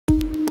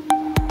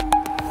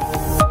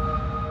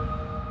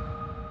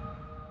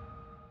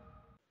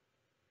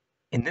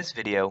In this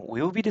video,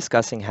 we will be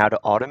discussing how to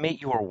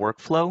automate your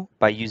workflow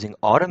by using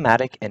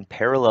automatic and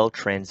parallel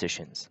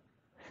transitions.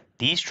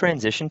 These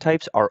transition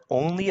types are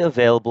only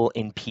available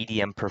in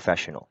PDM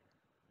Professional.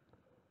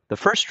 The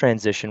first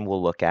transition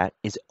we'll look at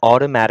is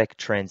automatic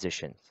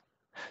transitions.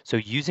 So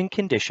using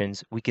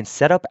conditions, we can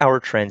set up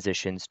our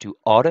transitions to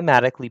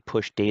automatically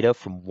push data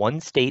from one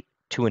state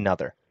to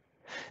another.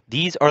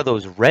 These are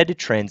those red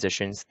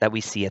transitions that we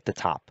see at the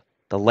top.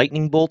 The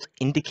lightning bolt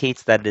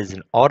indicates that it is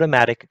an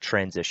automatic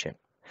transition.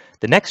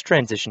 The next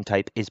transition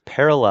type is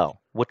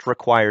parallel, which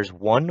requires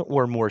one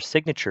or more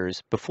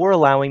signatures before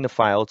allowing the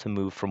file to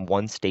move from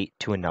one state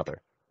to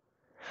another.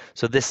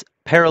 So this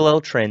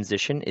parallel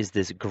transition is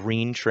this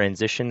green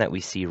transition that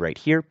we see right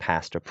here,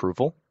 past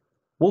approval.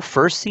 We'll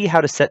first see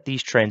how to set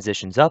these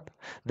transitions up,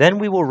 then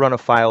we will run a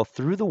file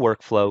through the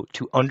workflow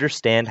to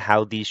understand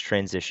how these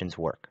transitions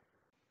work.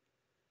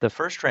 The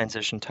first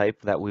transition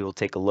type that we will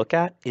take a look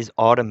at is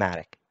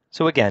automatic.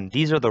 So again,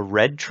 these are the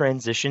red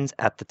transitions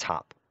at the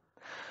top.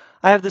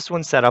 I have this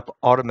one set up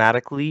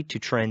automatically to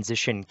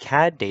transition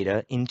CAD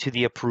data into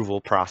the approval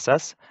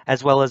process,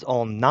 as well as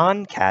all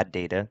non-CAD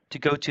data to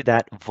go to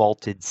that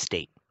vaulted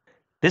state.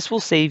 This will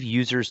save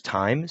users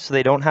time so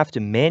they don't have to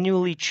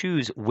manually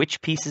choose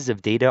which pieces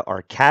of data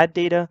are CAD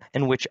data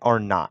and which are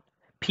not.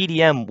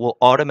 PDM will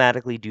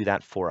automatically do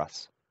that for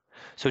us.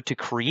 So to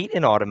create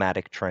an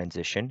automatic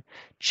transition,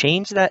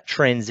 change that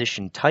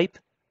transition type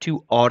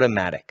to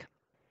automatic.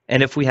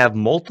 And if we have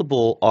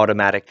multiple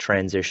automatic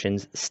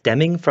transitions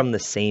stemming from the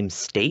same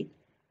state,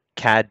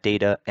 CAD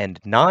data and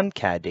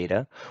non-CAD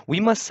data, we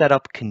must set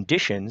up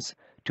conditions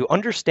to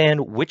understand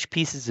which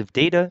pieces of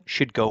data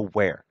should go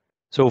where.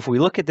 So if we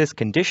look at this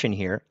condition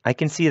here, I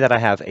can see that I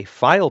have a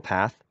file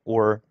path,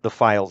 or the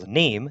file's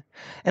name,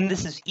 and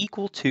this is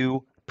equal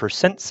to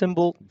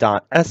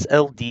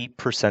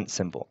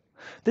 %symbol.sld%symbol.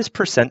 This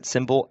percent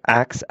symbol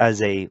acts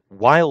as a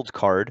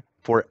wildcard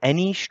for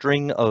any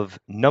string of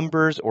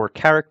numbers or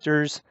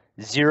characters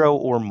 0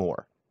 or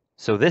more.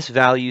 So this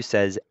value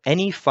says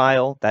any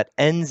file that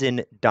ends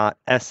in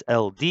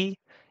 .sld,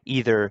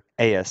 either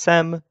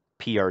ASM,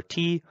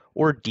 PRT,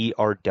 or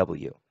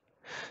DRW.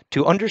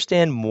 To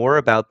understand more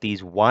about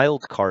these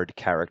wildcard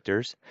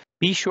characters,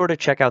 be sure to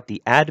check out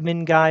the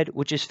admin guide,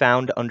 which is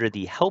found under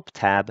the Help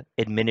tab,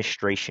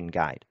 Administration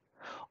Guide.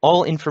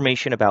 All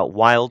information about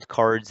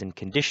wildcards and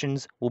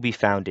conditions will be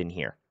found in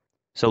here.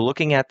 So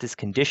looking at this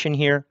condition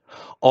here,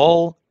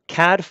 all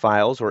CAD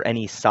files or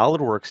any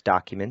SOLIDWORKS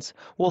documents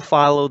will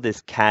follow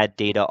this CAD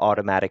data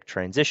automatic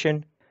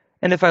transition.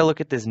 And if I look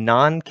at this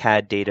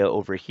non-CAD data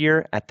over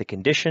here at the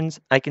conditions,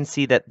 I can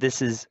see that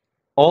this is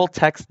all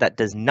text that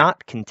does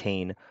not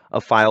contain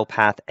a file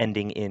path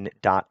ending in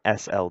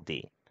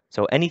 .sld.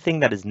 So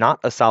anything that is not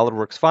a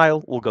SOLIDWORKS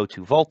file will go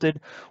to vaulted,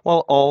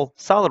 while all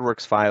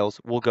SOLIDWORKS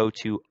files will go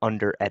to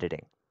under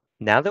editing.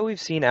 Now that we've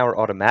seen our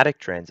automatic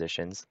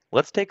transitions,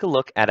 let's take a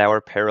look at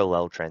our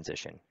parallel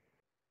transition.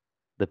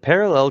 The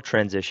parallel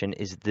transition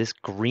is this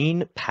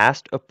green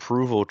past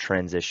approval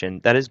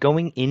transition that is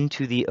going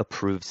into the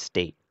approved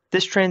state.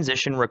 This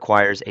transition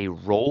requires a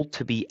role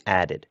to be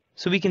added.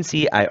 So we can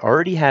see I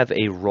already have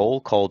a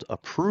role called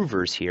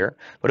approvers here,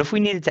 but if we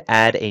needed to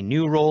add a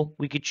new role,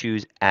 we could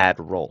choose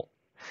add role.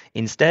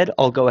 Instead,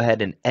 I'll go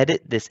ahead and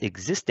edit this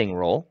existing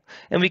role,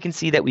 and we can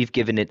see that we've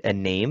given it a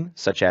name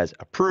such as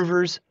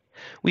approvers.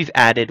 We've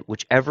added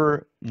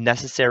whichever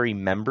necessary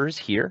members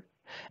here,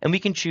 and we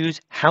can choose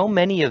how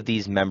many of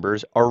these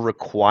members are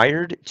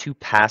required to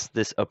pass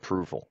this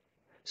approval.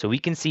 So we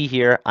can see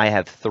here I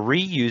have 3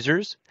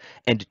 users,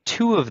 and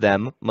 2 of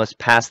them must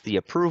pass the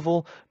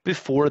approval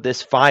before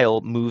this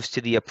file moves to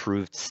the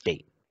approved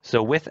state.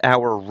 So with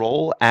our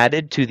role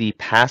added to the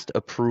past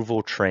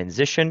approval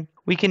transition,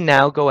 we can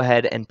now go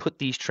ahead and put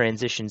these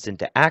transitions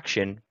into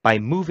action by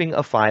moving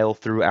a file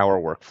through our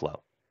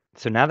workflow.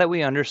 So now that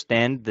we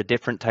understand the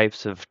different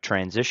types of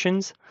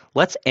transitions,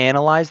 let's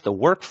analyze the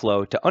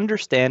workflow to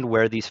understand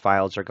where these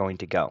files are going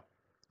to go.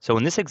 So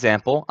in this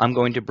example, I'm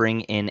going to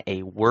bring in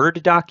a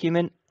Word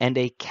document and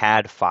a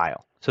CAD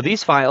file. So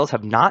these files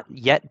have not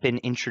yet been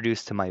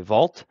introduced to my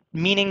vault,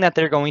 meaning that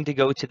they're going to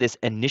go to this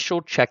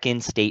initial check-in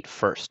state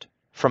first.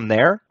 From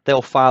there,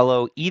 they'll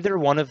follow either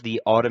one of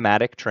the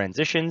automatic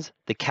transitions.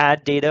 The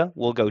CAD data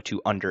will go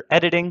to under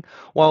editing,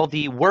 while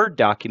the Word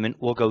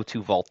document will go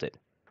to vaulted.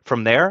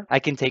 From there, I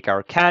can take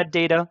our CAD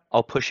data,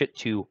 I'll push it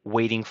to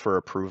waiting for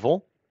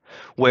approval,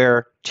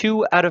 where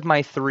 2 out of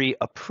my 3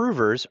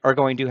 approvers are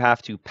going to have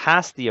to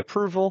pass the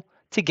approval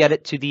to get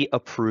it to the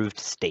approved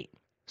state.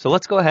 So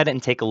let's go ahead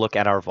and take a look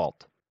at our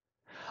vault.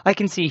 I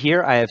can see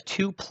here I have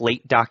 2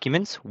 plate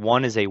documents.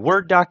 One is a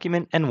Word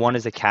document and one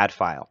is a CAD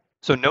file.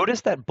 So notice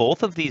that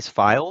both of these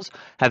files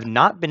have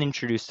not been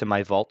introduced to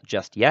my vault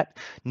just yet.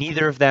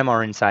 Neither of them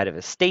are inside of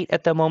a state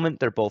at the moment.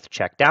 They're both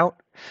checked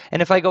out.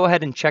 And if I go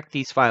ahead and check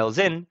these files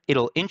in,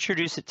 it'll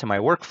introduce it to my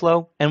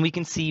workflow, and we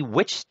can see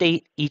which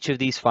state each of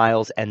these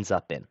files ends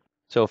up in.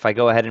 So if I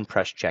go ahead and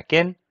press check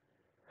in,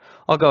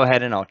 I'll go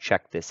ahead and I'll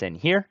check this in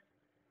here.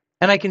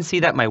 And I can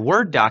see that my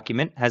Word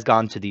document has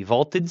gone to the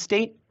vaulted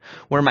state,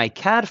 where my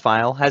CAD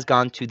file has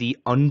gone to the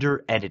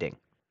under editing.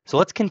 So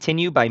let's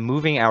continue by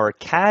moving our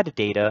CAD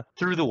data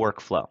through the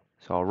workflow.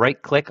 So I'll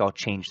right click, I'll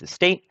change the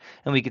state,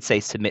 and we could say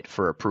submit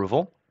for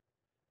approval.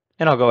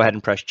 And I'll go ahead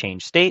and press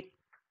change state.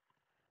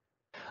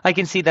 I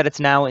can see that it's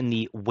now in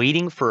the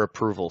waiting for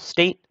approval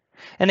state.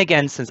 And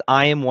again, since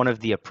I am one of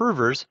the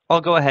approvers, I'll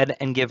go ahead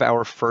and give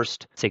our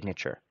first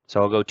signature.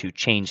 So I'll go to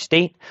change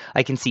state.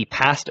 I can see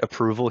past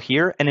approval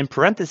here, and in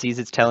parentheses,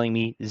 it's telling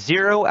me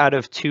 0 out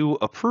of 2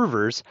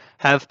 approvers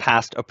have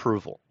passed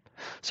approval.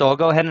 So I'll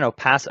go ahead and I'll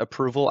pass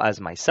approval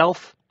as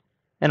myself,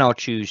 and I'll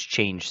choose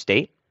change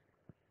state.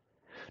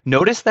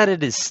 Notice that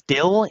it is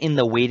still in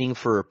the waiting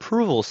for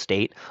approval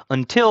state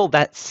until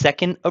that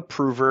second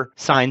approver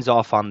signs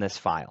off on this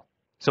file.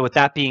 So with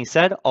that being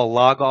said, I'll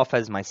log off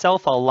as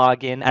myself, I'll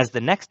log in as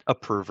the next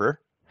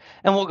approver,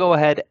 and we'll go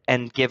ahead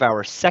and give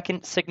our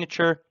second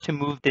signature to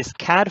move this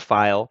CAD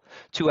file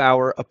to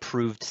our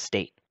approved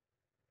state.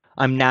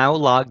 I'm now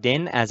logged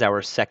in as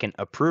our second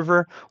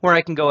approver, where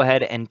I can go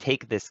ahead and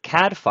take this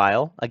CAD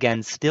file,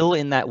 again, still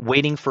in that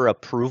waiting for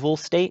approval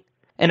state,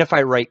 and if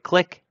I right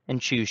click and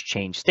choose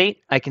change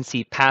state, I can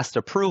see past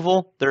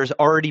approval. There's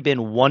already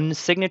been one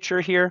signature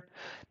here.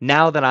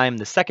 Now that I'm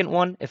the second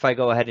one, if I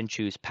go ahead and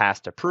choose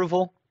past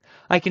approval,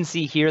 I can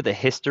see here the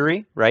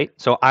history, right?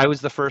 So I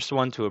was the first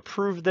one to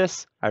approve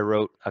this. I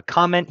wrote a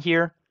comment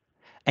here.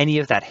 Any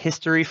of that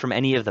history from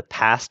any of the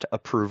past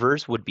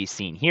approvers would be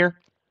seen here.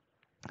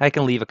 I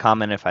can leave a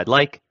comment if I'd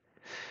like,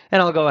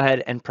 and I'll go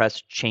ahead and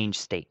press change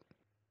state.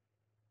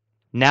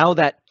 Now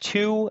that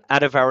 2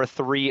 out of our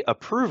 3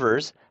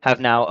 approvers have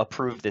now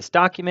approved this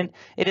document,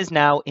 it is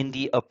now in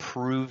the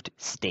approved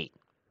state.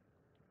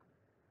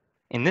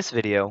 In this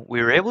video,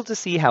 we were able to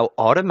see how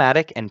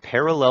automatic and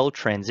parallel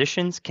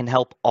transitions can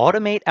help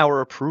automate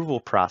our approval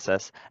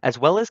process, as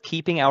well as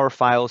keeping our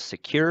files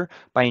secure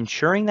by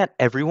ensuring that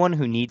everyone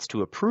who needs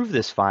to approve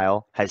this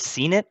file has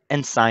seen it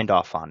and signed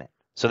off on it.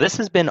 So this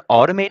has been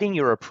automating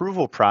your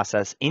approval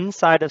process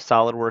inside of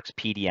SOLIDWORKS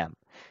PDM.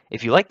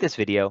 If you like this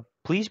video,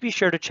 please be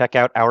sure to check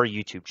out our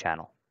YouTube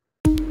channel.